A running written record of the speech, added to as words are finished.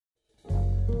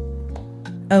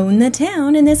Own the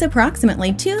town in this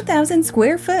approximately 2,000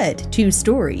 square foot,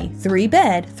 2-story,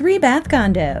 3-bed, 3-bath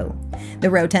condo. The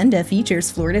rotunda features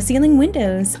floor-to-ceiling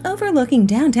windows overlooking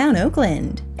downtown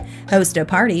Oakland. Host a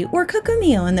party or cook a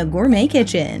meal in the gourmet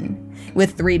kitchen.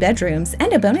 With 3 bedrooms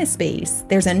and a bonus space,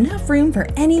 there's enough room for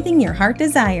anything your heart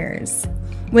desires.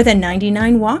 With a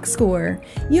 99 walk score,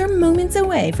 you're moments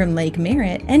away from Lake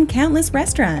Merritt and countless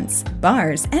restaurants,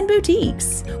 bars, and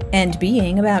boutiques. And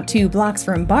being about 2 blocks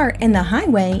from BART and the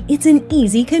highway, it's an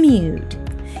easy commute.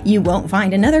 You won't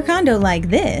find another condo like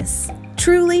this.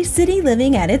 Truly city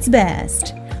living at its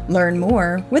best. Learn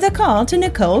more with a call to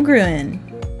Nicole Gruen.